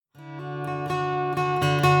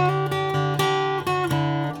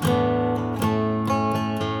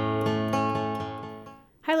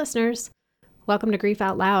listeners. Welcome to Grief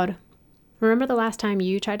Out Loud. Remember the last time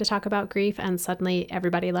you tried to talk about grief and suddenly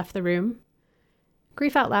everybody left the room?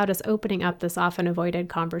 Grief Out Loud is opening up this often avoided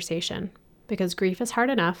conversation because grief is hard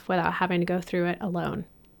enough without having to go through it alone.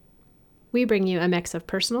 We bring you a mix of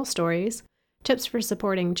personal stories, tips for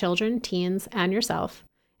supporting children, teens, and yourself,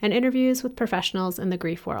 and interviews with professionals in the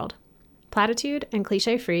grief world. Platitude and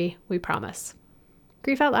cliche-free, we promise.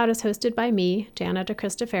 Grief Out Loud is hosted by me, Jana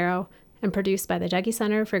DeCristofaro, and produced by the Dougy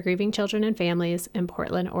Center for Grieving Children and Families in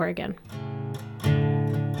Portland, Oregon.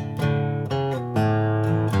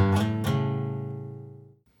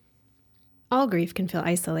 All grief can feel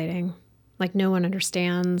isolating, like no one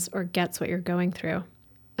understands or gets what you're going through.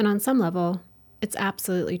 And on some level, it's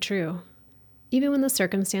absolutely true. Even when the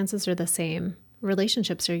circumstances are the same,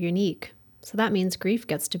 relationships are unique, so that means grief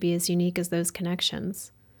gets to be as unique as those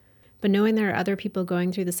connections. But knowing there are other people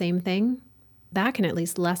going through the same thing, that can at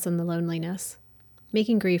least lessen the loneliness,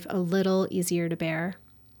 making grief a little easier to bear.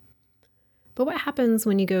 But what happens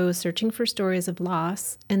when you go searching for stories of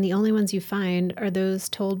loss and the only ones you find are those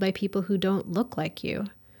told by people who don't look like you,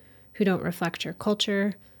 who don't reflect your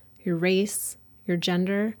culture, your race, your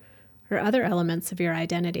gender, or other elements of your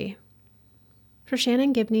identity? For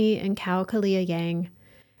Shannon Gibney and Kao Kalia Yang,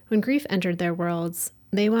 when grief entered their worlds,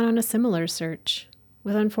 they went on a similar search,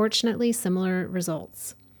 with unfortunately similar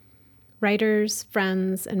results. Writers,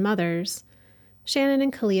 friends, and mothers, Shannon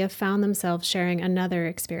and Kalia found themselves sharing another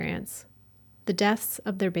experience, the deaths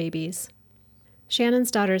of their babies.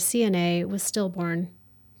 Shannon's daughter CNA was stillborn,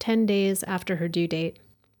 10 days after her due date.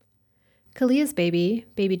 Kalia's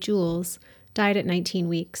baby Jules, died at 19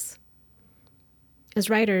 weeks. As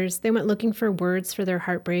writers, they went looking for words for their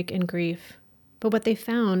heartbreak and grief, but what they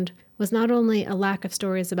found was not only a lack of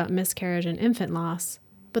stories about miscarriage and infant loss,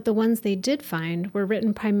 but the ones they did find were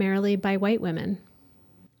written primarily by white women.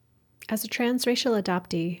 As a transracial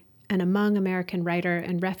adoptee and a Hmong American writer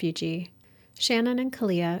and refugee, Shannon and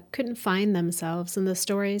Kalia couldn't find themselves in the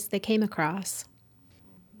stories they came across.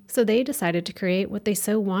 So they decided to create what they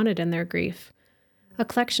so wanted in their grief, a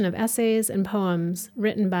collection of essays and poems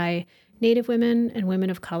written by Native women and women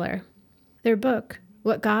of color. Their book,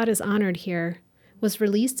 What God Is Honored Here, was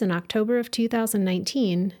released in October of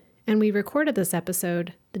 2019, and we recorded this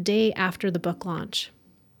episode the day after the book launch.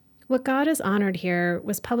 What God Is Honored Here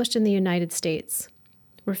was published in the United States,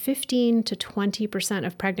 where 15 to 20%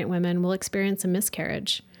 of pregnant women will experience a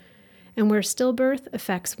miscarriage, and where stillbirth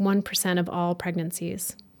affects 1% of all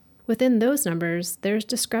pregnancies. Within those numbers, there's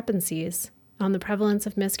discrepancies on the prevalence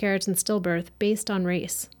of miscarriage and stillbirth based on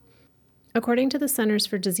race. According to the Centers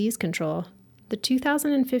for Disease Control, the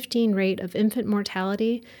 2015 rate of infant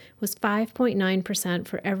mortality was 5.9%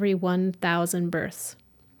 for every 1,000 births.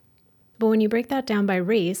 But when you break that down by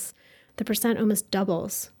race, the percent almost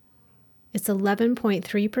doubles. It's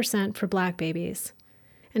 11.3% for Black babies,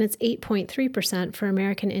 and it's 8.3% for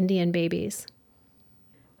American Indian babies.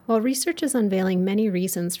 While research is unveiling many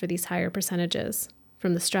reasons for these higher percentages,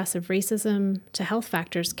 from the stress of racism to health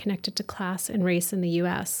factors connected to class and race in the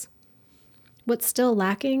U.S., what's still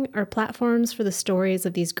lacking are platforms for the stories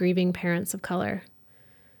of these grieving parents of color,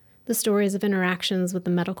 the stories of interactions with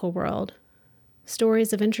the medical world,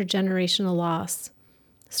 stories of intergenerational loss,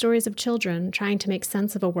 stories of children trying to make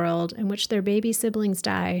sense of a world in which their baby siblings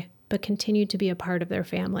die but continue to be a part of their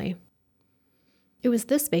family. It was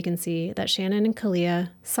this vacancy that Shannon and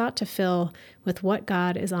Kalia sought to fill with What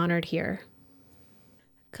God Is Honored Here.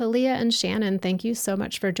 Kalia and Shannon, thank you so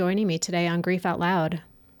much for joining me today on Grief Out Loud.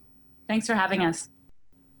 Thanks for having us.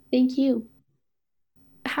 Thank you.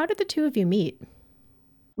 How did the two of you meet?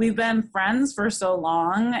 We've been friends for so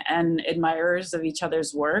long and admirers of each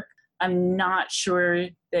other's work. I'm not sure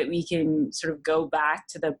that we can sort of go back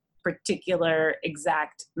to the particular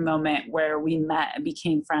exact moment where we met and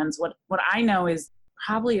became friends. What I know is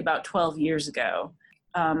probably about 12 years ago,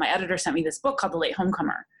 my editor sent me this book called The Late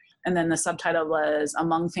Homecomer. And then the subtitle was A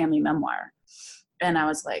Hmong Family Memoir. And I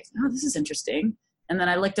was like, oh, this is interesting. And then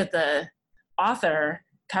I looked at the author,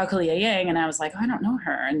 Kao Kalia Yang, and I was like, oh, I don't know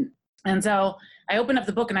her. And so I opened up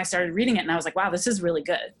the book and I started reading it and I was like, wow, this is really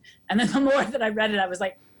good. And then the more that I read it, I was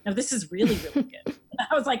like, no, this is really, really good. And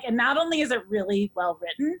I was like, and not only is it really well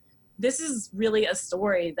written, this is really a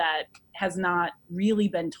story that has not really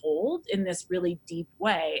been told in this really deep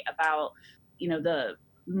way about, the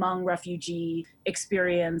Hmong refugee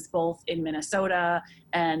experience, both in Minnesota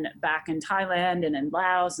and back in Thailand and in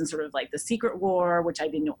Laos, and sort of like the secret war, which I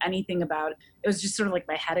didn't know anything about. It was just sort of like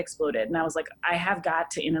my head exploded. And I was like, I have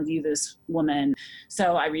got to interview this woman.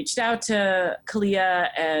 So I reached out to Kalia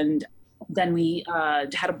and Then we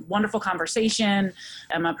had a wonderful conversation.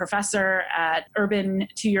 I'm a professor at Urban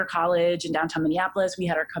Two-Year College in downtown Minneapolis. We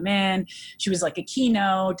had her come in. She was like a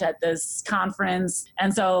keynote at this conference.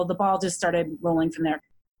 And so the ball just started rolling from there.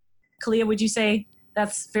 Kalia, would you say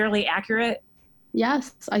that's fairly accurate?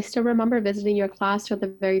 Yes, I still remember visiting your class for the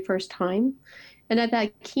very first time. And at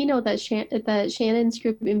that keynote that Shannon's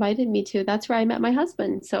group invited me to, that's where I met my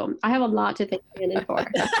husband. So I have a lot to thank Shannon for.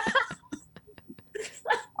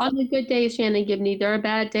 On the good days, Shannon Gibney, there are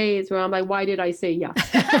bad days where I'm like, why did I say yes?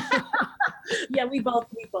 Yeah, we both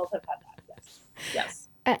have had that. Yes.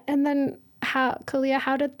 And then Kalia,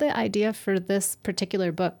 how did the idea for this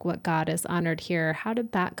particular book, What God Is Honored Here, how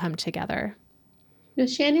did that come together?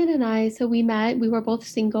 Shannon and I, so we met, we were both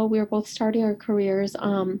single, we were both starting our careers.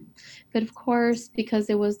 But of course, because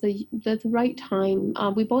it was the right time,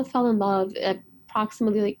 we both fell in love at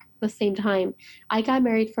approximately like the same time. I got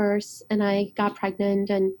married first and I got pregnant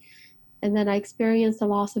and then I experienced the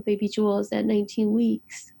loss of baby Jules at 19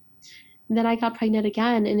 weeks. And then I got pregnant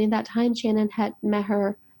again. And in that time, Shannon had met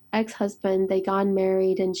her ex-husband. They got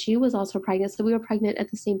married and she was also pregnant. So we were pregnant at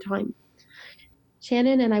the same time.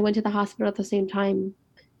 Shannon and I went to the hospital at the same time.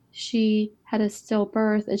 She had a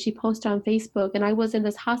stillbirth and she posted on Facebook, and I was in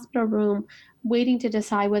this hospital room waiting to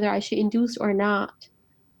decide whether I should induce or not.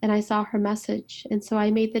 And I saw her message. And so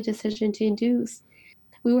I made the decision to induce.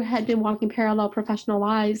 We had been walking parallel professional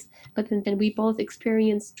lives, but then we both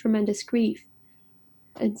experienced tremendous grief.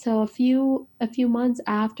 And so a few months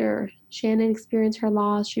after Shannon experienced her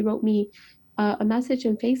loss, she wrote me a message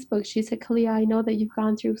on Facebook. She said, Kalia, I know that you've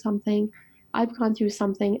gone through something. I've gone through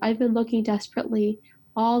something. I've been looking desperately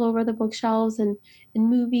all over the bookshelves and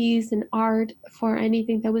movies and art for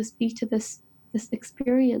anything that would speak to this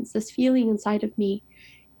experience, this feeling inside of me.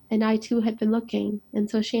 And I too had been looking. And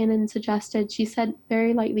so Shannon suggested, she said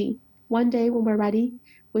very lightly, one day when we're ready,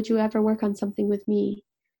 would you ever work on something with me?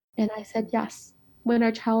 And I said, yes, when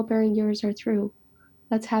our childbearing years are through,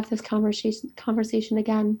 let's have this conversation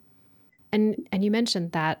again. And you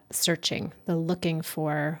mentioned that searching, the looking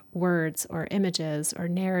for words or images or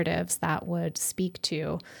narratives that would speak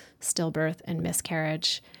to stillbirth and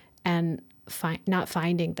miscarriage, and not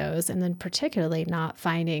finding those, and then particularly not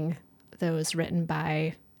finding those written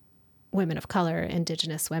by women of color,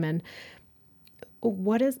 Indigenous women.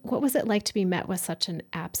 What was it like to be met with such an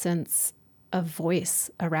absence of voice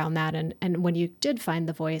around that? And when you did find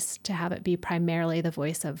the voice, to have it be primarily the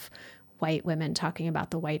voice of white women talking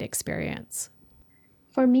about the white experience?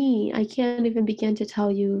 For me, I can't even begin to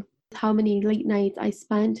tell you how many late nights I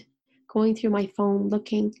spent going through my phone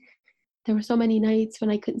looking. There were so many nights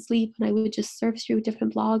when I couldn't sleep and I would just surf through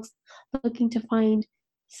different blogs looking to find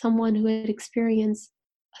someone who had experienced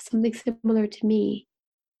something similar to me.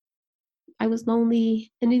 I was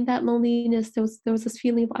lonely, and in that loneliness, there was this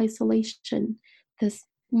feeling of isolation, this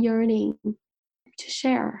yearning to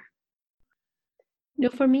share.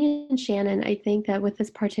 For me and Shannon, I think that with this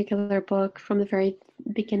particular book, from the very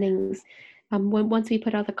beginnings, once we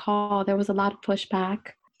put out the call, there was a lot of pushback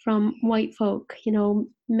from white folk,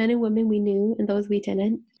 men and women we knew and those we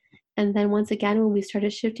didn't. And then once again, when we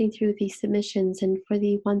started shifting through these submissions, and for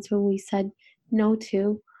the ones when we said no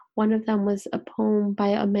to, one of them was a poem by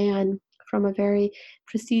a man from a very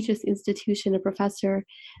prestigious institution, a professor,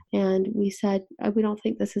 and we said, we don't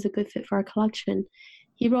think this is a good fit for our collection.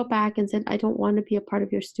 He wrote back and said, I don't want to be a part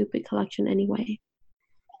of your stupid collection anyway.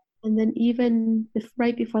 And then even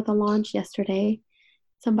right before the launch yesterday,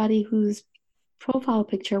 somebody whose profile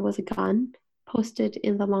picture was a gun posted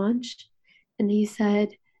in the launch, and he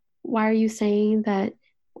said, why are you saying that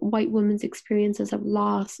white women's experiences of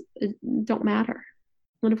loss don't matter?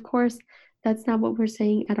 And of course, that's not what we're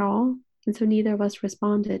saying at all. And so neither of us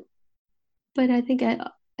responded. But I think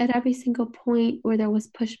at every single point where there was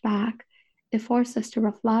pushback, it forced us to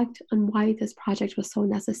reflect on why this project was so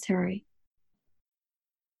necessary.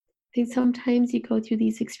 I think sometimes you go through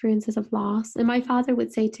these experiences of loss. And my father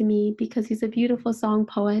would say to me, because he's a beautiful song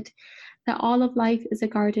poet, that all of life is a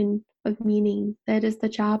garden of meaning, that it is the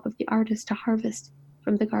job of the artist to harvest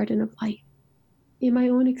from the garden of life. In my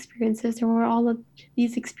own experiences, there were all of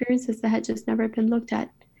these experiences that had just never been looked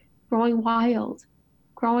at, growing wild,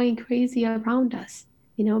 growing crazy around us.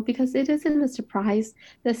 Because it isn't a surprise.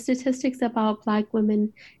 The statistics about Black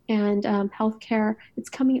women and healthcare, it's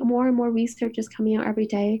coming, more and more research is coming out every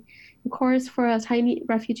day. Of course, for a tiny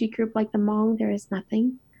refugee group like the Hmong, there is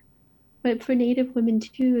nothing. But for Native women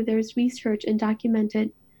too, there's research and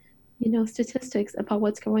documented, statistics about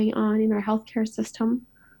what's going on in our healthcare system.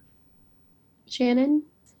 Shannon,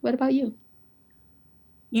 what about you?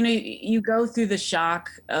 You go through the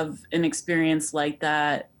shock of an experience like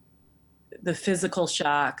that. the physical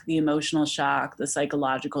shock, the emotional shock, the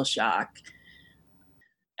psychological shock.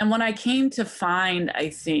 And what I came to find, I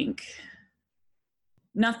think,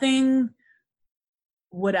 nothing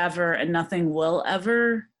would ever and nothing will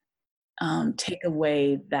ever take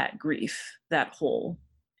away that grief, that hole,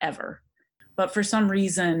 ever. But for some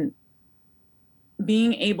reason,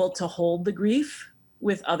 being able to hold the grief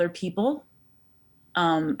with other people,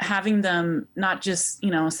 having them not just,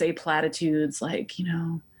 say platitudes like,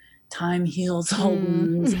 time heals all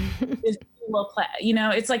wounds.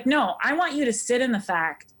 It's like, no, I want you to sit in the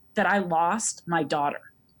fact that I lost my daughter.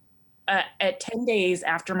 At 10 days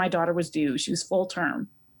after my daughter was due, she was full term.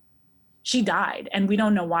 She died, and we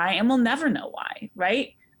don't know why, and we'll never know why,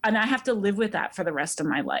 right? And I have to live with that for the rest of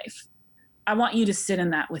my life. I want you to sit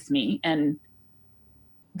in that with me, and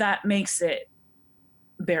that makes it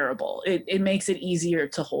bearable. It makes it easier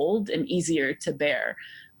to hold and easier to bear.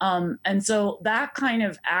 And so that kind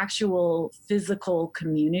of actual physical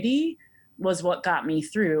community was what got me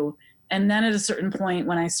through. And then at a certain point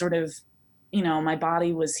when I sort of, my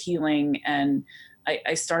body was healing and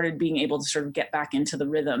I started being able to sort of get back into the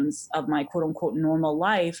rhythms of my quote unquote normal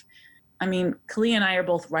life. I mean, Kalia and I are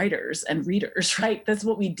both writers and readers, right? That's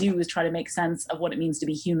what we do, is try to make sense of what it means to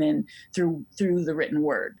be human through the written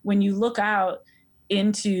word. When you look out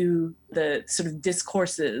into the sort of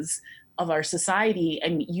discourses of our society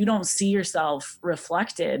and you don't see yourself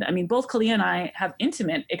reflected. I mean, both Kalia and I have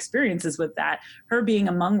intimate experiences with that. Her being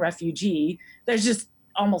a Hmong refugee, there's just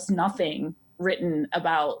almost nothing written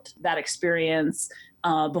about that experience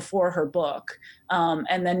before her book.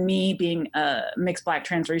 And then me being a mixed Black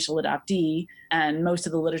transracial adoptee, and most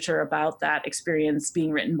of the literature about that experience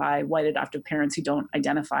being written by white adoptive parents who don't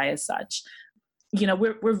identify as such.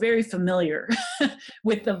 We're very familiar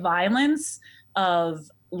with the violence of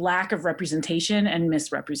lack of representation and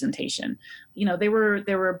misrepresentation. There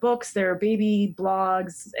were books, there were baby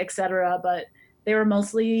blogs, etc., but they were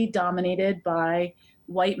mostly dominated by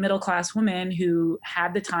white middle-class women who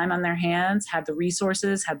had the time on their hands, had the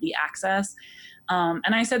resources, had the access.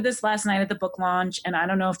 And I said this last night at the book launch, and I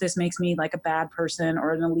don't know if this makes me like a bad person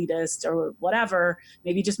or an elitist or whatever,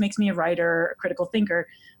 maybe it just makes me a writer, a critical thinker,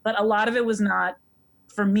 but a lot of it was not,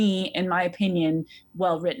 for me, in my opinion,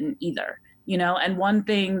 well written either. And one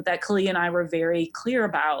thing that Kalia and I were very clear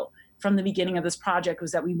about from the beginning of this project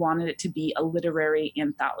was that we wanted it to be a literary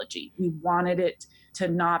anthology. We wanted it to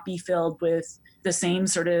not be filled with the same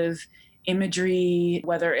sort of imagery,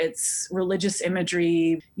 whether it's religious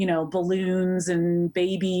imagery, balloons and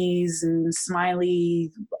babies and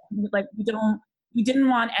smiley, like we didn't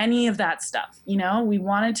want any of that stuff. We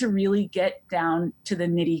wanted to really get down to the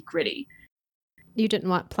nitty gritty. You didn't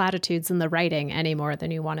want platitudes in the writing any more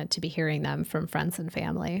than you wanted to be hearing them from friends and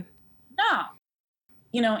family.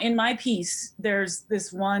 No. In my piece, there's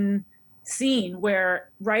this one scene where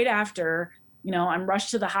right after, I'm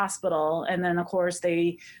rushed to the hospital, and then of course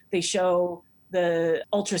they show the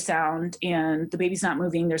ultrasound and the baby's not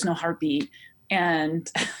moving, there's no heartbeat.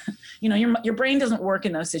 And, your brain doesn't work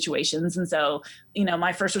in those situations. And so,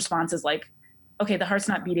 my first response is like, okay, the heart's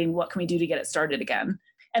not beating. What can we do to get it started again?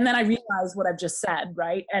 And then I realized what I've just said,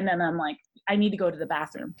 right? And then I'm like, I need to go to the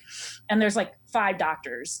bathroom. And there's like 5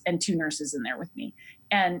 doctors and 2 nurses in there with me.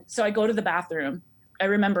 And so I go to the bathroom. I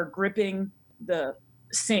remember gripping the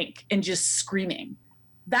sink and just screaming.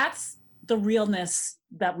 That's the realness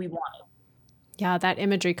that we wanted. Yeah, that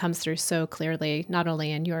imagery comes through so clearly, not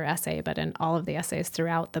only in your essay, but in all of the essays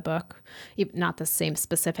throughout the book. Not the same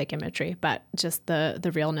specific imagery, but just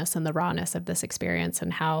the realness and the rawness of this experience,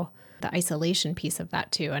 and how the isolation piece of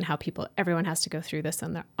that too, and how everyone has to go through this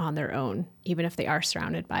on their own, even if they are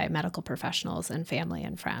surrounded by medical professionals and family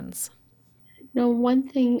and friends. One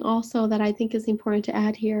thing also that I think is important to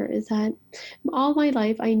add here is that all my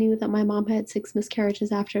life I knew that my mom had 6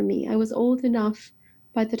 miscarriages after me. I was old enough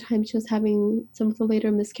by the time she was having some of the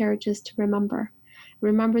later miscarriages to remember. I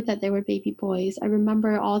remember that they were baby boys. I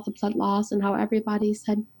remember all the blood loss and how everybody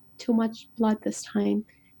said too much blood this time.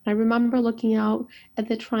 I remember looking out at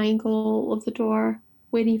the triangle of the door,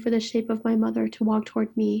 waiting for the shape of my mother to walk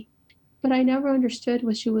toward me. But I never understood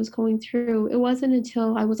what she was going through. It wasn't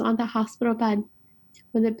until I was on the hospital bed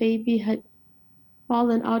when the baby had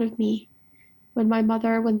fallen out of me, when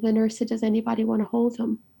the nurse said, "Does anybody want to hold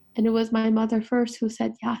him?" And it was my mother first who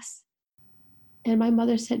said yes. And my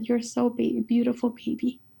mother said, "You're so beautiful,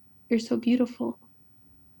 baby. You're so beautiful.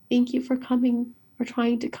 Thank you for coming, for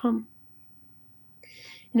trying to come."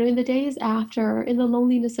 In the days after, in the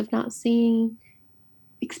loneliness of not seeing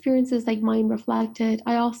experiences like mine reflected,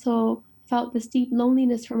 I also felt this deep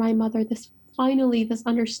loneliness for my mother, this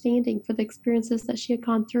understanding for the experiences that she had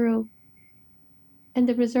gone through. and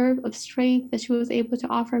the reserve of strength that she was able to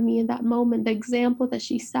offer me in that moment, the example that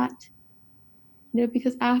she set.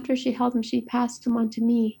 Because after she held him, she passed him on to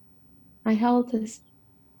me. I held this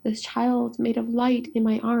child made of light in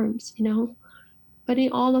my arms. But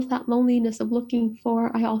in all of that loneliness of looking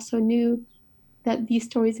for, I also knew that these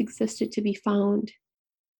stories existed to be found.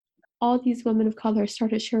 All these women of color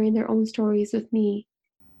started sharing their own stories with me.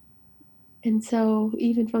 And so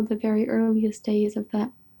even from the very earliest days of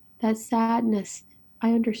that sadness,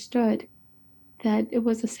 I understood that it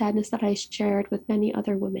was a sadness that I shared with many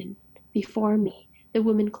other women before me, the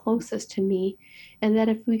women closest to me, and that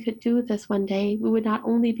if we could do this one day, we would not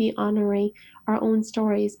only be honoring our own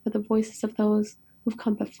stories, but the voices of those who've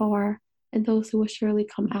come before and those who will surely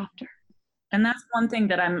come after. And that's one thing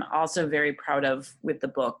that I'm also very proud of with the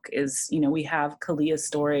book is, we have Kalia's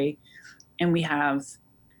story and we have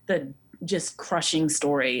the just crushing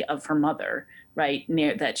story of her mother, right?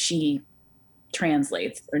 That she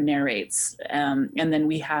translates or narrates. And then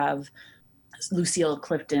we have Lucille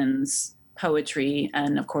Clifton's poetry,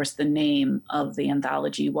 and of course the name of the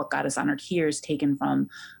anthology, What God Is Honored Here, is taken from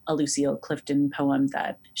a Lucille Clifton poem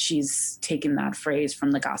that she's taken that phrase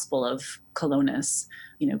from the Gospel of Colonus.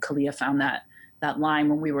 Kalia found that line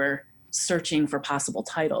when we were searching for possible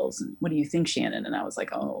titles. What do you think, Shannon? And I was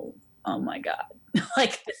like, oh my God.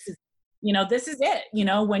 Like this is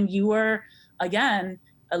it. When you were, again,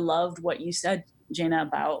 I loved what you said, Jana,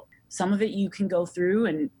 about some of it you can go through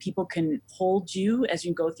and people can hold you as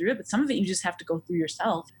you go through it, but some of it you just have to go through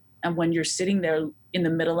yourself. And when you're sitting there in the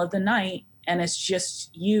middle of the night and it's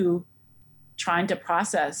just you trying to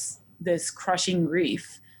process this crushing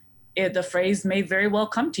grief, the phrase may very well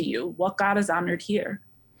come to you, what God is honored here.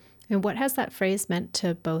 And what has that phrase meant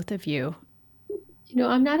to both of you?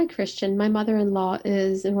 I'm not a Christian. My mother-in-law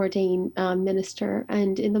is an ordained minister.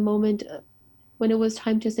 And in the moment when it was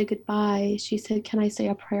time to say goodbye, she said, "Can I say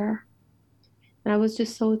a prayer?" And I was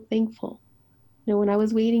just so thankful. When I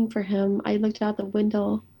was waiting for him, I looked out the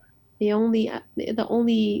window. The only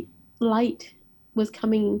light was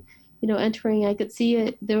coming, entering. I could see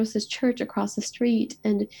it. There was this church across the street,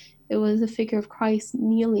 and it was a figure of Christ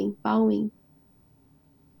kneeling, bowing.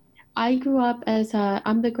 I grew up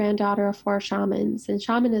I'm the granddaughter of 4 shamans, and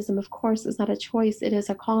shamanism, of course, is not a choice, it is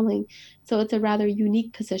a calling. So it's a rather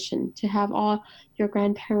unique position to have all your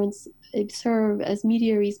grandparents serve as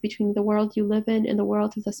mediaries between the world you live in and the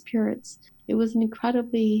world of the spirits. It was an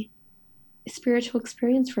incredibly spiritual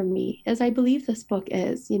experience for me, as I believe this book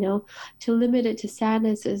is. To limit it to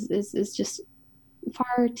sadness is just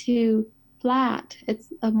far too flat.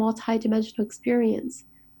 It's a multi-dimensional experience.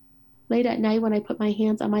 Late at night when I put my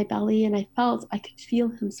hands on my belly and I could feel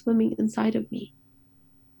him swimming inside of me.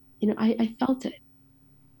 I felt it.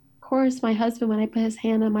 Of course, my husband, when I put his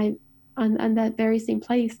hand on that very same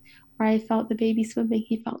place where I felt the baby swimming,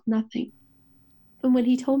 he felt nothing. And when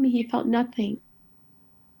he told me he felt nothing,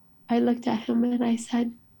 I looked at him and I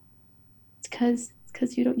said, it's because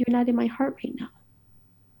you're not in my heart right now.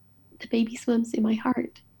 The baby swims in my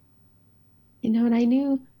heart. And I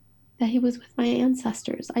knew that he was with my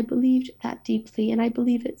ancestors. I believed that deeply, and I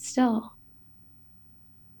believe it still.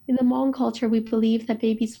 In the Hmong culture, we believe that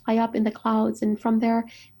babies fly up in the clouds, and from there,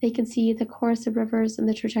 they can see the course of rivers and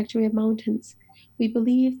the trajectory of mountains. We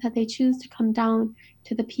believe that they choose to come down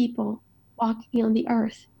to the people walking on the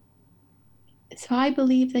earth. So I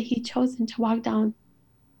believe that he'd chosen to walk down,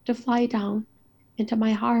 to fly down into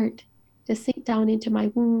my heart, to sink down into my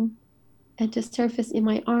womb, and to surface in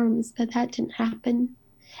my arms, but that didn't happen.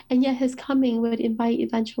 And yet his coming would invite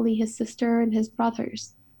eventually his sister and his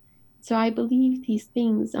brothers. So I believe these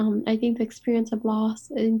things. I think the experience of loss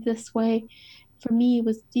in this way, for me,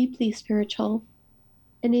 was deeply spiritual.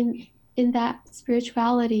 And in that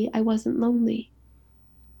spirituality, I wasn't lonely.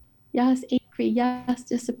 Yes, angry. Yes,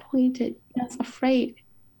 disappointed. Yes, afraid.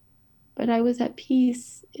 But I was at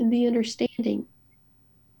peace in the understanding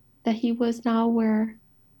that he was now where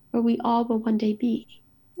we all will one day be.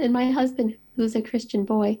 And my husband, who's a Christian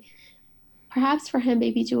boy, perhaps for him,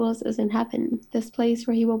 Baby Jules is in heaven, this place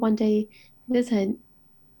where he will one day visit,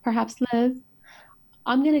 perhaps live.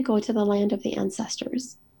 I'm going to go to the land of the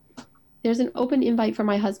ancestors. There's an open invite for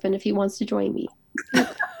my husband if he wants to join me. In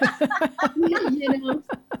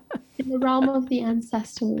the realm of the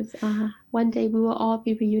ancestors, one day we will all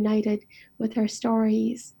be reunited with our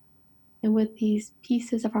stories and with these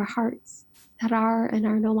pieces of our hearts that are and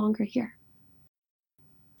are no longer here.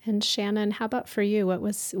 And Shannon, how about for you? What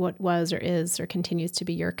was or is or continues to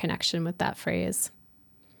be your connection with that phrase?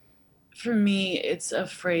 For me, it's a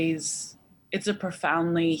phrase, it's a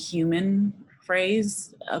profoundly human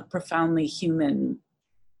phrase, a profoundly human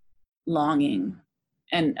longing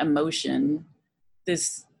and emotion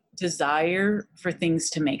this desire for things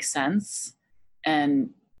to make sense and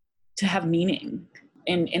to have meaning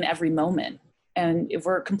in every moment. And if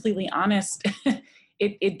we're completely honest,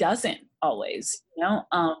 it doesn't always, you know.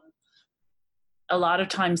 A lot of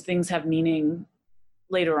times things have meaning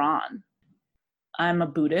later on. I'm a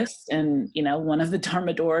Buddhist, and, you know, one of the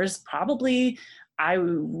Dharma doors, probably I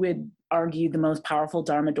would argue the most powerful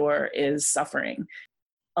Dharma door, is suffering.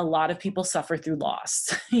 A lot of people suffer through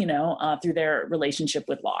loss, you know, through their relationship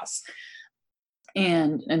with loss.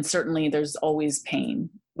 And certainly there's always pain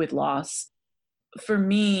with loss. For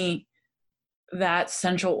me, that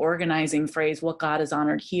central organizing phrase, what God is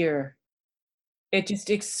honored here, it just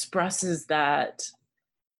expresses that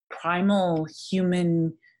primal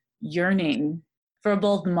human yearning for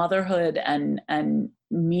both motherhood and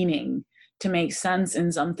meaning, to make sense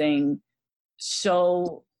in something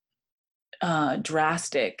so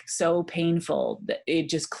drastic, so painful that it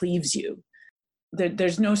just cleaves you.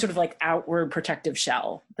 There's no sort of like outward protective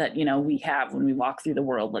shell that, you know, we have when we walk through the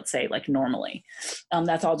world, let's say, like normally.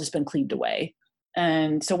 That's all just been cleaved away.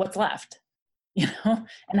 And so what's left, you know?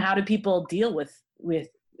 And how do people deal with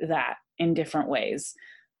that in different ways?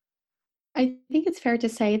 I think it's fair to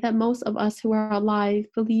say that most of us who are alive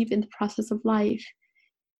believe in the process of life.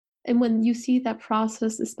 And when you see that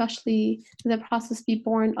process, especially the process be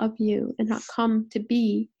born of you and not come to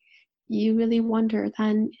be, you really wonder,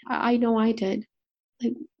 then I know I did.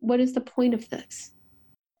 Like, what is the point of this?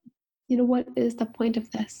 You know, what is the point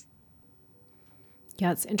of this?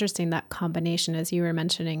 Yeah, it's interesting, that combination, as you were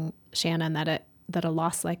mentioning, Shannon, that a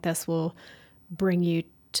loss like this will bring you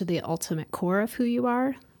to the ultimate core of who you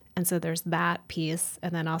are. And so there's that piece.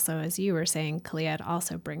 And then also, as you were saying, Kalia, it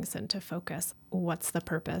also brings into focus, what's the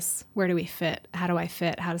purpose? Where do we fit? How do I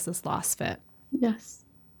fit? How does this loss fit? Yes.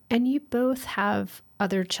 And you both have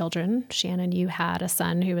other children. Shannon, you had a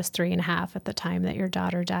son who was 3.5 at the time that your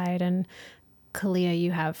daughter died. And Kalia,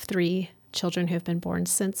 you have 3 children who have been born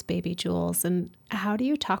since baby Jules. And how do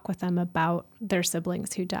you talk with them about their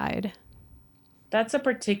siblings who died? That's a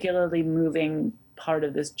particularly moving part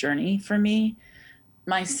of this journey for me.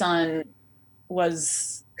 My son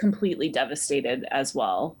was completely devastated as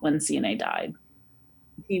well when CNA died.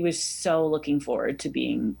 He was so looking forward to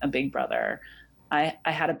being a big brother. I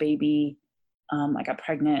had a baby. I got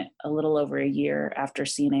pregnant a little over a year after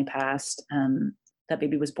CNA passed. That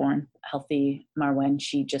baby was born healthy, Marwen.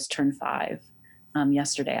 She just turned 5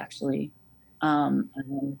 yesterday, actually.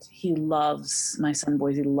 And he loves, my son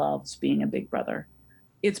Boise loves being a big brother.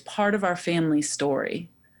 It's part of our family story.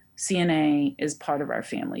 CNA is part of our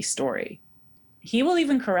family story. He will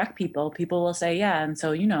even correct people. People will say, yeah, and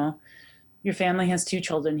so, you know, your family has 2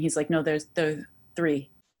 children. He's like, no, there's 3.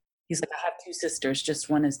 He's like, I have 2 sisters,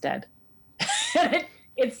 just one is dead.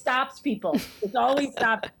 It stops people. It's always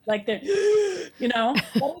stopped, like, they're, you know,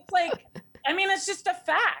 but it's like, I mean, it's just a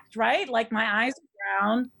fact, right? Like, my eyes are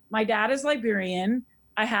brown. My dad is Liberian.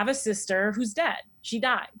 I have a sister who's dead. She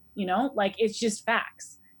died, you know, like, it's just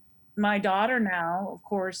facts. My daughter now, of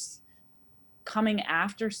course, coming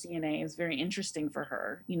after CNA is very interesting for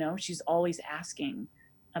her. You know, she's always asking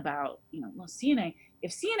about, you know, well, CNA,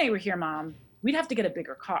 if CNA were here, Mom, we'd have to get a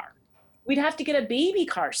bigger car. We'd have to get a baby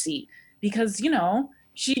car seat because, you know,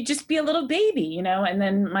 she'd just be a little baby, you know? And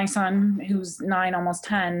then my son, who's 9, almost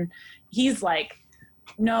 10, he's like,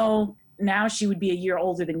 no, now she would be a year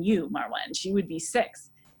older than you, Marwen. She would be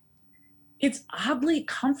 6. It's oddly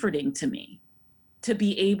comforting to me to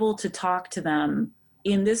be able to talk to them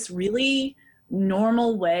in this really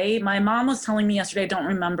normal way. My mom was telling me yesterday, I don't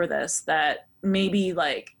remember this, that maybe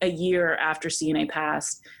like a year after CNA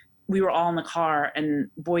passed, we were all in the car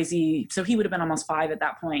and Boise, so he would have been almost 5 at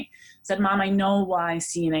that point, said, Mom, I know why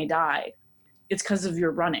CNA died. It's because of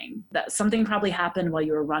your running. That something probably happened while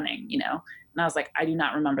you were running, you know? And I was like, I do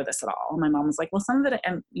not remember this at all. And my mom was like, well, some of it,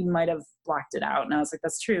 you might have blocked it out. And I was like,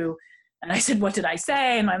 that's true. And I said, what did I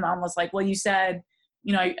say? And my mom was like, well, you said,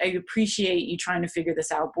 you know, I appreciate you trying to figure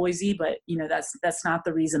this out, Boise, but, you know, that's not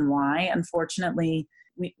the reason why. Unfortunately,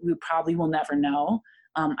 we probably will never know.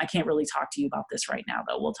 I can't really talk to you about this right now,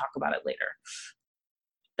 though. We'll talk about it later.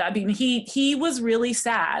 I mean, he was really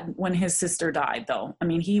sad when his sister died, though. I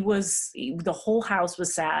mean, the whole house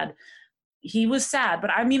was sad. He was sad, but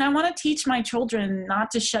I mean, I want to teach my children not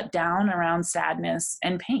to shut down around sadness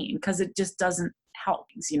and pain because it just doesn't help,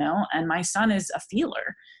 you know? And my son is a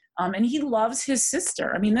feeler. And he loves his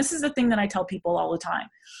sister. I mean, this is the thing that I tell people all the time.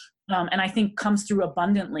 And I think comes through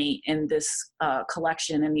abundantly in this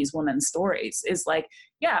collection and these women's stories is like,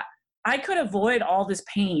 yeah, I could avoid all this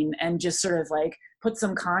pain and just sort of like put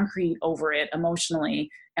some concrete over it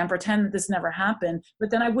emotionally and pretend that this never happened.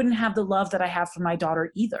 But then I wouldn't have the love that I have for my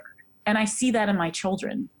daughter either. And I see that in my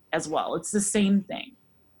children as well. It's the same thing.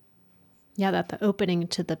 Yeah, that the opening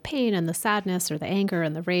to the pain and the sadness or the anger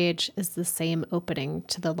and the rage is the same opening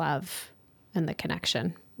to the love and the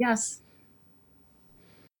connection. Yes.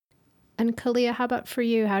 And Kalia, how about for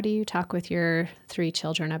you? How do you talk with your 3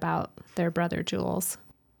 children about their brother Jules?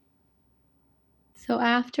 So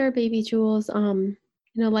after baby Jules,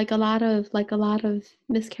 like a lot of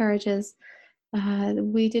miscarriages,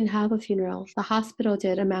 we didn't have a funeral. The hospital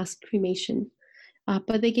did a mass cremation.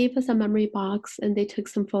 But they gave us a memory box and they took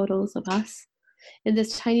some photos of us. In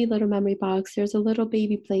this tiny little memory box, there's a little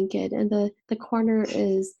baby blanket, and the corner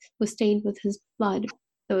was stained with his blood.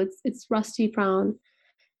 So it's rusty brown.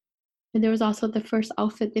 And there was also the first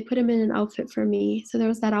outfit. They put him in an outfit for me. So there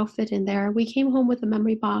was that outfit in there. We came home with a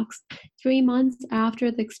memory box. 3 months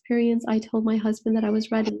after the experience, I told my husband that I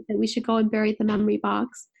was ready, that we should go and bury the memory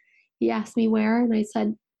box. He asked me where, and I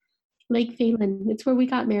said, Lake Phalen. It's where we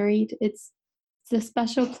got married. It's a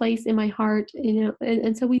special place in my heart,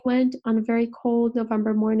 and so we went on a very cold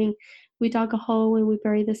November morning. We dug a hole and we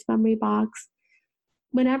buried this memory box.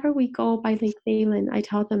 Whenever we go by Lake Phalen, I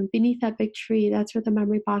tell them, beneath that big tree, that's where the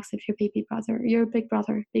memory box of your baby brother, your big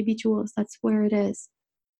brother, baby Jules, that's where it is.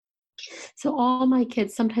 So all my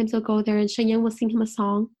kids, sometimes they'll go there and Cheyenne will sing him a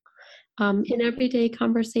song. In everyday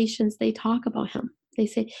conversations, they talk about him. They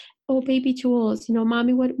say, oh, baby Jules,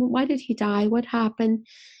 Mommy, why did he die? What happened?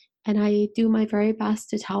 And I do my very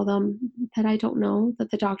best to tell them that I don't know,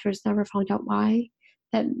 that the doctors never found out why,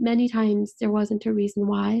 that many times there wasn't a reason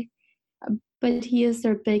why, but he is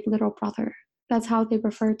their big little brother. That's how they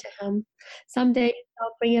refer to him. Some days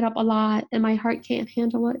I'll bring it up a lot and my heart can't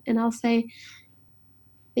handle it. And I'll say,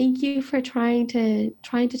 thank you for trying to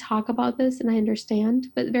talk about this, and I understand.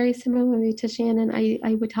 But very similarly to Shannon,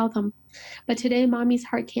 I would tell them, but today Mommy's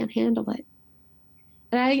heart can't handle it.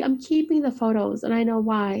 And I'm keeping the photos, and I know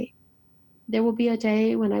why. There will be a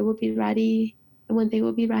day when I will be ready, and when they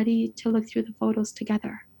will be ready to look through the photos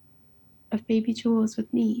together of baby Jules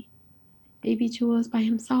with me, baby Jules by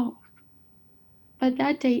himself. But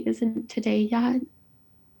that day isn't today yet.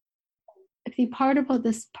 I think part of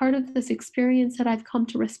this experience that I've come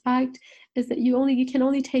to respect is that you can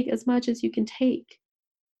only take as much as you can take.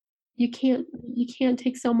 You can't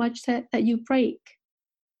take so much that you break.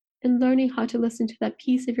 And learning how to listen to that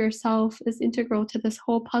piece of yourself is integral to this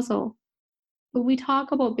whole puzzle. But we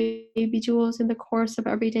talk about baby Jules in the course of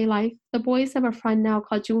everyday life. The boys have a friend now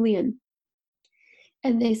called Julian.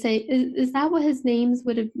 And they say, is that what his names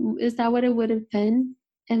is that what it would have been?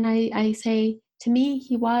 And I say, to me,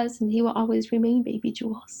 he was, and he will always remain baby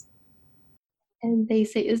Jules. And they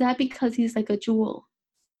say, is that because he's like a jewel?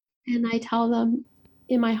 And I tell them,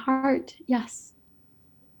 in my heart, yes.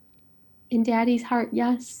 In Daddy's heart,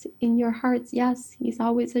 yes. In your hearts, yes. He's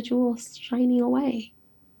always a jewel shining away.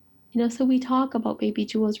 So we talk about baby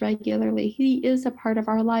Jules regularly. He is a part of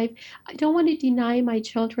our life. I don't want to deny my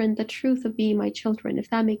children the truth of being my children, if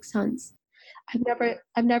that makes sense.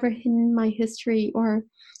 I've never hidden my history or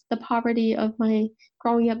the poverty of my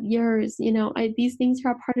growing up years. These things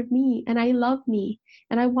are a part of me, and I love me,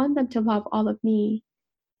 and I want them to love all of me.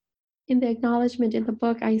 In the acknowledgement in the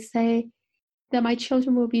book, I say that my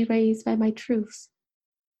children will be raised by my truths.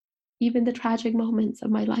 Even the tragic moments of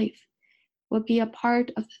my life will be a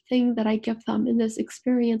part of the thing that I give them in this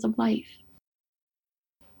experience of life.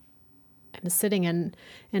 I'm sitting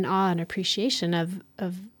in awe and appreciation of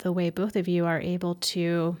the way both of you are able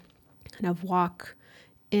to kind of walk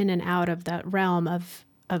in and out of that realm of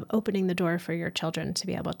opening the door for your children to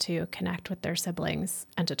be able to connect with their siblings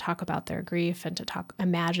and to talk about their grief and to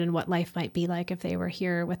imagine what life might be like if they were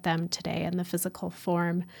here with them today in the physical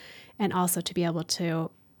form, and also to be able to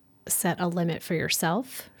set a limit for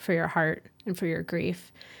yourself, for your heart, and for your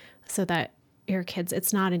grief, so that your kids,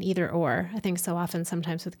 it's not an either or. I think so often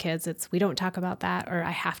sometimes with kids, it's we don't talk about that, or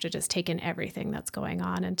I have to just take in everything that's going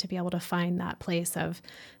on, and to be able to find that place of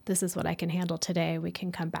this is what I can handle today. We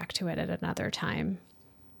can come back to it at another time.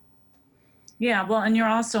 Yeah, well, and you're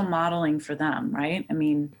also modeling for them, right? I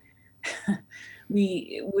mean,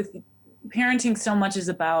 with parenting, so much is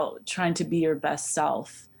about trying to be your best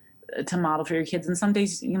self to model for your kids. And some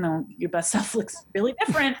days, your best self looks really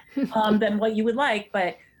different than what you would like,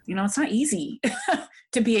 but it's not easy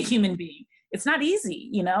to be a human being. It's not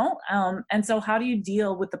easy, and so how do you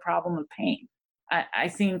deal with the problem of pain? I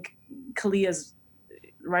think Kalia's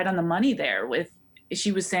right on the money there with,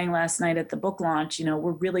 she was saying last night at the book launch,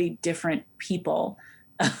 we're really different people.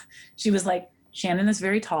 She was like, Shannon is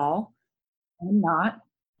very tall. I'm not.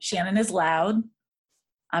 Shannon is loud.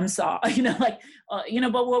 I'm sorry,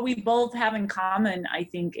 but what we both have in common, I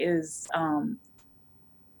think, is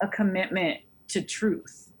a commitment to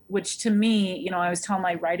truth, which to me, I always tell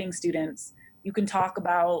my writing students, you can talk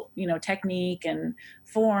about, technique and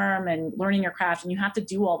form and learning your craft, and you have to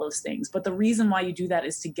do all those things. But the reason why you do that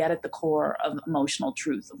is to get at the core of emotional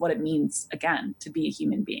truth of what it means, again, to be a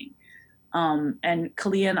human being. And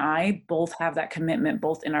Kalia and I both have that commitment,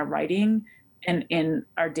 both in our writing and in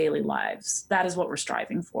our daily lives. That is what we're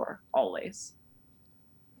striving for always.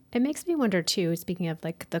 It makes me wonder too, speaking of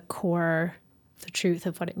like the core, the truth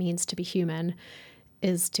of what it means to be human,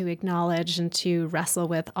 is to acknowledge and to wrestle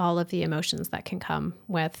with all of the emotions that can come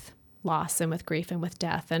with loss and with grief and with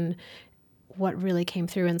death. And what really came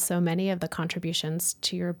through in so many of the contributions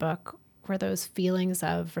to your book were those feelings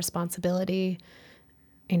of responsibility,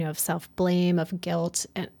 of self-blame, of guilt.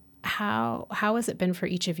 And how has it been for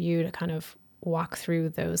each of you to kind of walk through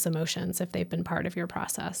those emotions if they've been part of your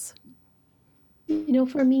process?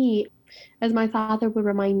 For me, as my father would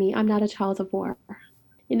remind me, I'm not a child of war.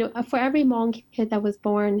 For every Hmong kid that was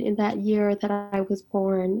born in that year that I was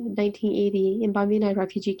born, 1980, in Ban Vinai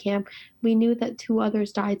refugee camp, we knew that 2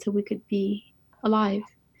 others died so we could be alive.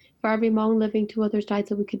 For every Hmong living, 2 others died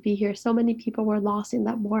so we could be here. So many people were lost in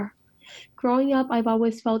that war. Growing up, I've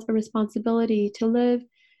always felt a responsibility to live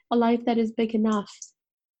a life that is big enough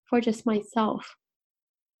for just myself.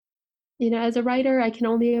 As a writer, I can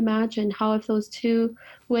only imagine how if those 2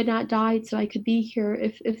 who had not died so I could be here,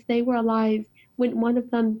 if they were alive, wouldn't one of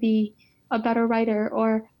them be a better writer?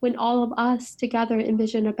 Or when all of us together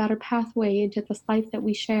envision a better pathway into this life that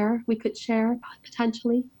we could share,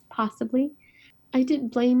 potentially, possibly. I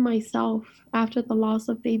didn't blame myself after the loss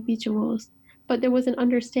of baby Jules, but there was an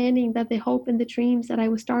understanding that the hope and the dreams that I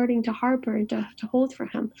was starting to harbor and to hold for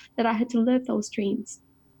him, that I had to live those dreams,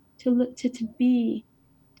 to be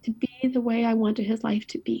the way I wanted his life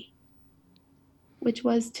to be, which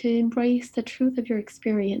was to embrace the truth of your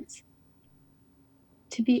experience,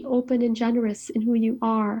 to be open and generous in who you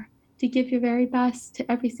are, to give your very best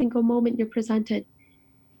to every single moment you're presented,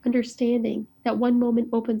 understanding that one moment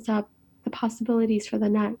opens up the possibilities for the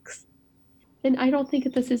next. And I don't think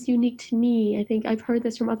that this is unique to me. I think I've heard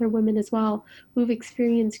this from other women as well who've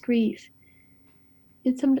experienced grief.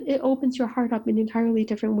 It opens your heart up in entirely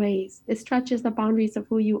different ways. It stretches the boundaries of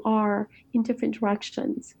who you are in different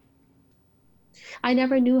directions. I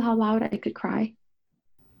never knew how loud I could cry.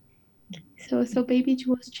 So baby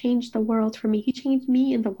Jules changed the world for me. He changed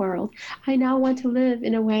me in the world. I now want to live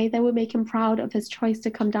in a way that would make him proud of his choice to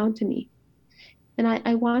come down to me. And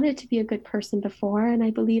I wanted to be a good person before, and I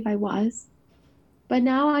believe I was. But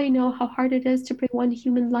now I know how hard it is to bring one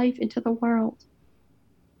human life into the world.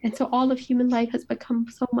 And so all of human life has become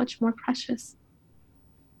so much more precious.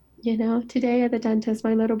 Today at the dentist,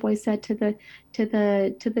 my little boy said to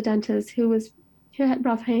the dentist who had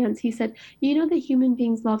rough hands, he said, that human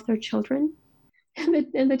beings love their children? And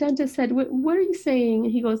the dentist said, what are you saying?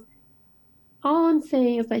 And he goes, all I'm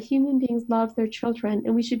saying is that human beings love their children,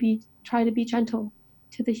 and we should try to be gentle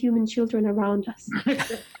to the human children around us.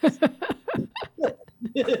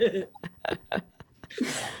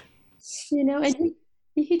 And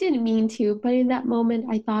he didn't mean to, but in that moment,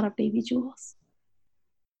 I thought of baby Jules.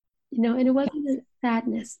 And it wasn't a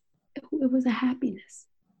sadness, it was a happiness.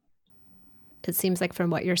 It seems like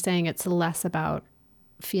from what you're saying, it's less about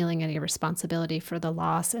feeling any responsibility for the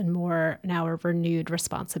loss and more now a renewed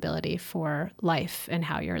responsibility for life and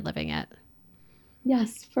how you're living it.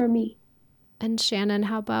 Yes, for me. And Shannon,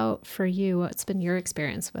 how about for you? What's been your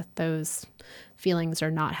experience with those feelings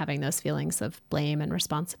or not having those feelings of blame and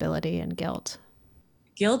responsibility and guilt?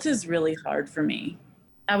 Guilt is really hard for me.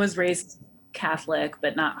 I was raised Catholic,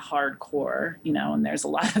 but not hardcore, and there's a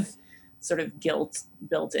lot of sort of guilt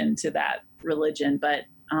built into that religion. But,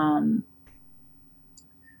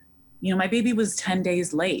 my baby was 10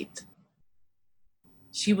 days late.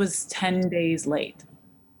 She was 10 days late.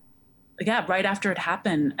 Yeah, right after it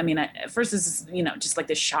happened. I mean, at first this is, just like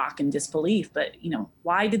the shock and disbelief, but,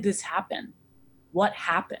 why did this happen? What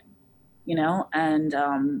happened? And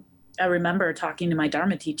I remember talking to my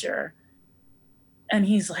Dharma teacher, and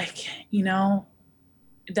he's like,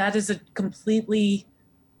 that is a completely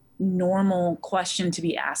normal question to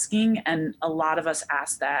be asking. And a lot of us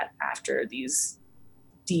ask that after these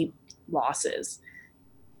deep losses.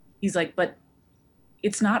 He's like, but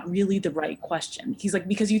it's not really the right question. He's like,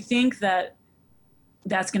 because you think that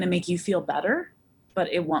that's going to make you feel better,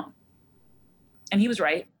 but it won't. And he was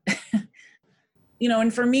right.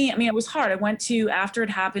 And for me, it was hard. I went to, after it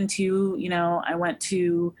happened to, I went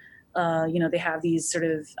to, they have these sort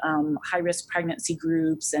of high-risk pregnancy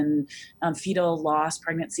groups and fetal loss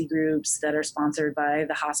pregnancy groups that are sponsored by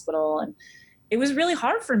the hospital. it was really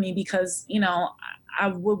hard for me because, I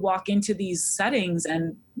would walk into these settings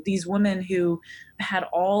and these women who had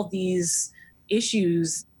all these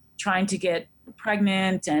issues trying to get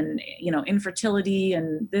pregnant and, infertility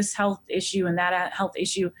and this health issue and that health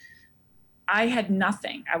issue. I had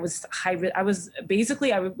nothing. I was I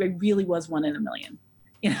really was one in a million,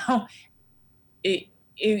 it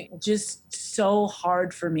just so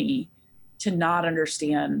hard for me to not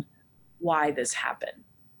understand why this happened.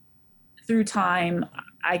 Through time,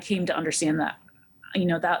 I came to understand that,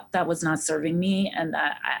 that was not serving me, and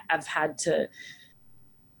that I've had to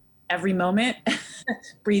every moment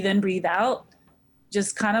breathe in, breathe out,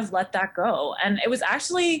 just kind of let that go. And it was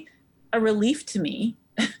actually a relief to me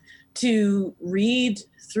to read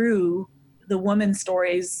through the women's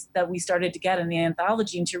stories that we started to get in the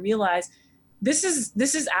anthology and to realize this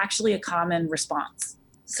is actually a common response,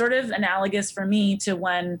 sort of analogous for me to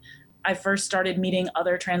when I first started meeting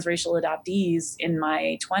other transracial adoptees in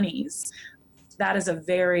my 20s. That is a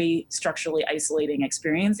very structurally isolating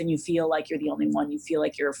experience, and you feel like you're the only one. You feel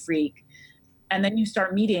like you're a freak. And then you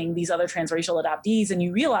start meeting these other transracial adoptees and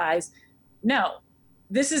you realize, no,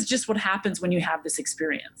 this is just what happens when you have this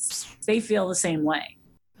experience. They feel the same way.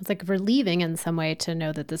 It's like relieving in some way to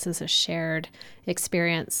know that this is a shared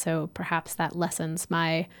experience. So perhaps that lessens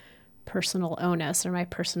my personal onus or my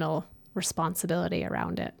personal responsibility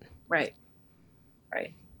around it. Right.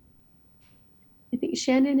 I think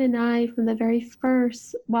Shannon and I, from the very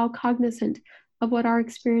first, while cognizant of what our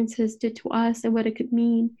experiences did to us and what it could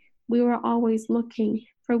mean, we were always looking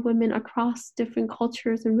for women across different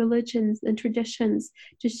cultures and religions and traditions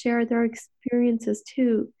to share their experiences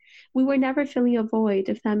too. We were never filling a void,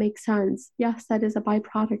 if that makes sense. Yes, that is a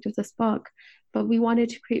byproduct of this book, but we wanted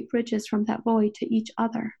to create bridges from that void to each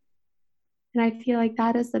other. And I feel like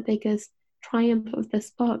that is the biggest triumph of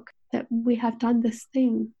this book, that we have done this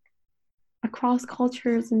thing across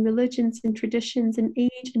cultures and religions and traditions and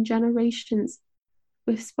age and generations.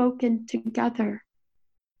 We've spoken together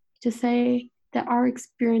to say that our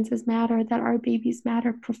experiences matter, that our babies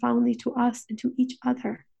matter profoundly to us and to each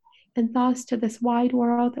other, and thus to this wide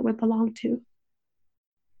world that we belong to.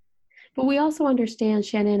 But we also understand,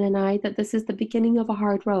 Shannon and I, that this is the beginning of a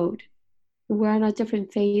hard road. We're in a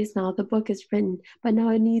different phase now. The book is written, but now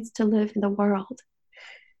it needs to live in the world.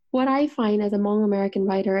 What I find as a Hmong American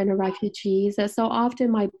writer and a refugee is that so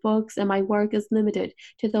often my books and my work is limited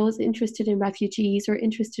to those interested in refugees or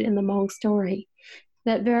interested in the Hmong story.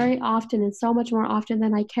 That very often, and so much more often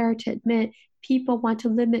than I care to admit, people want to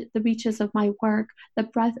limit the reaches of my work, the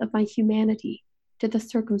breadth of my humanity, to the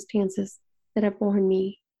circumstances that have borne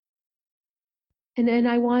me. And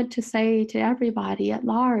I want to say to everybody at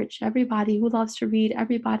large, everybody who loves to read,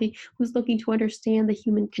 everybody who's looking to understand the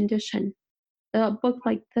human condition, a book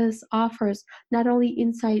like this offers not only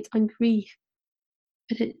insights on grief,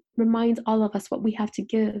 but it reminds all of us what we have to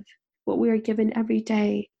give, what we are given every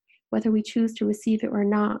day, whether we choose to receive it or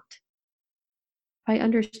not. By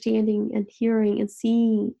understanding and hearing and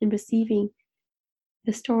seeing and receiving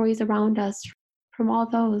the stories around us from all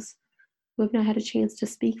those who have not had a chance to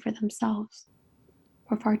speak for themselves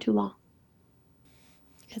for far too long.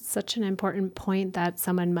 It's such an important point that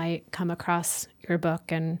someone might come across your book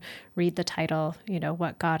and read the title,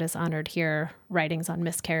 What God is Honored Here, Writings on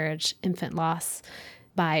Miscarriage, Infant Loss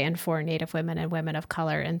by and for Native Women and Women of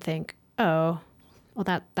Color, and think, oh,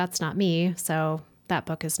 well, that's not me. So that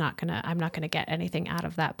book is I'm not gonna get anything out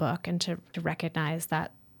of that book. And to recognize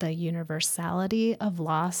that the universality of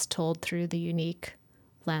loss told through the unique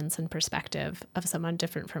lens and perspective of someone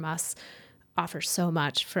different from us offers so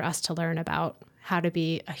much for us to learn about how to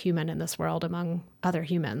be a human in this world among other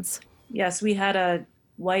humans. Yes, we had a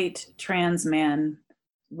white trans man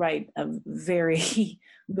write a very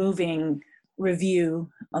moving review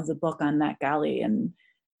of the book on NetGalley, and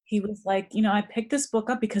he was like, I picked this book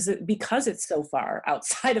up because it's so far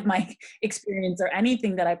outside of my experience or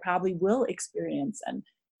anything that I probably will experience,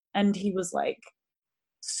 and he was like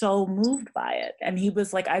so moved by it, and he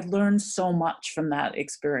was like, I learned so much from that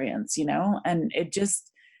experience, and it just,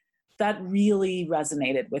 that really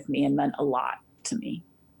resonated with me and meant a lot to me.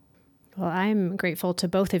 Well, I'm grateful to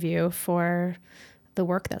both of you for the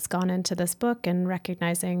work that's gone into this book and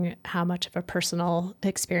recognizing how much of a personal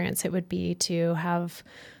experience it would be to have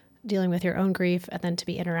dealing with your own grief and then to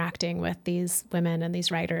be interacting with these women and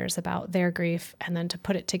these writers about their grief and then to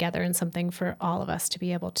put it together in something for all of us to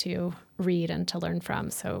be able to read and to learn from.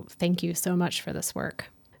 So thank you so much for this work.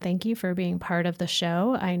 Thank you for being part of the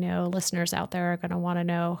show. I know listeners out there are going to want to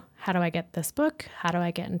know, how do I get this book? How do I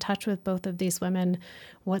get in touch with both of these women?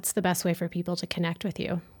 What's the best way for people to connect with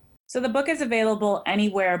you? So the book is available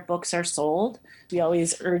anywhere books are sold. We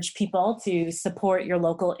always urge people to support your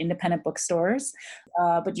local independent bookstores,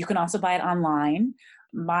 but you can also buy it online.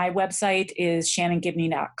 My website is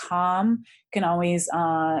shannongibney.com. You can always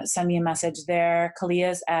send me a message there.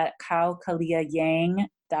 Kalia's at kaliayang.com.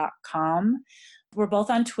 We're both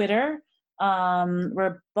on Twitter.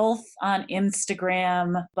 We're both on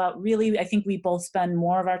Instagram, but really, I think we both spend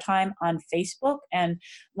more of our time on Facebook. And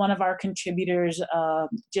one of our contributors,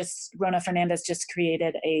 Rona Fernandez, just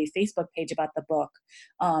created a Facebook page about the book.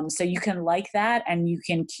 So you can like that, and you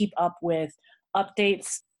can keep up with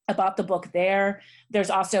updates about the book there. There's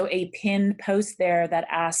also a pinned post there that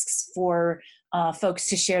asks for folks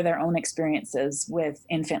to share their own experiences with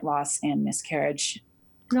infant loss and miscarriage.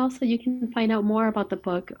 And also you can find out more about the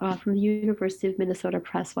book from the University of Minnesota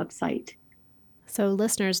Press website. So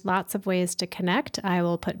listeners, lots of ways to connect. I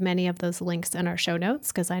will put many of those links in our show notes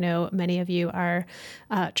because I know many of you are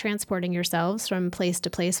transporting yourselves from place to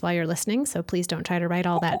place while you're listening. So please don't try to write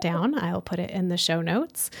all that down. I'll put it in the show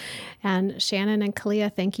notes. And Shannon and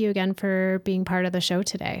Kalia, thank you again for being part of the show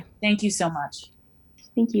today. Thank you so much.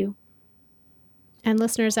 Thank you. And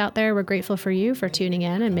listeners out there, we're grateful for you for tuning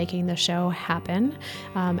in and making the show happen.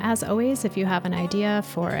 As always, if you have an idea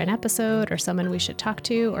for an episode or someone we should talk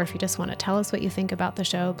to, or if you just want to tell us what you think about the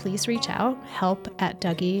show, please reach out,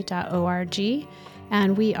 help@dougy.org.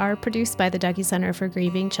 And we are produced by the Dougy Center for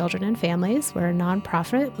Grieving Children and Families. We're a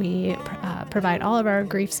nonprofit. We provide all of our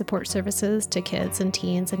grief support services to kids and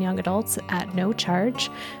teens and young adults at no charge.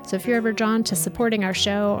 So if you're ever drawn to supporting our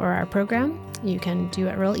show or our program, you can do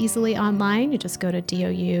it real easily online. You just go to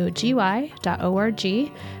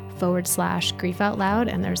dougy.org/grief out loud,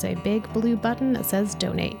 and there's a big blue button that says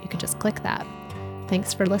donate. You can just click that.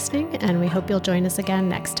 Thanks for listening, and we hope you'll join us again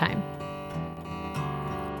next time.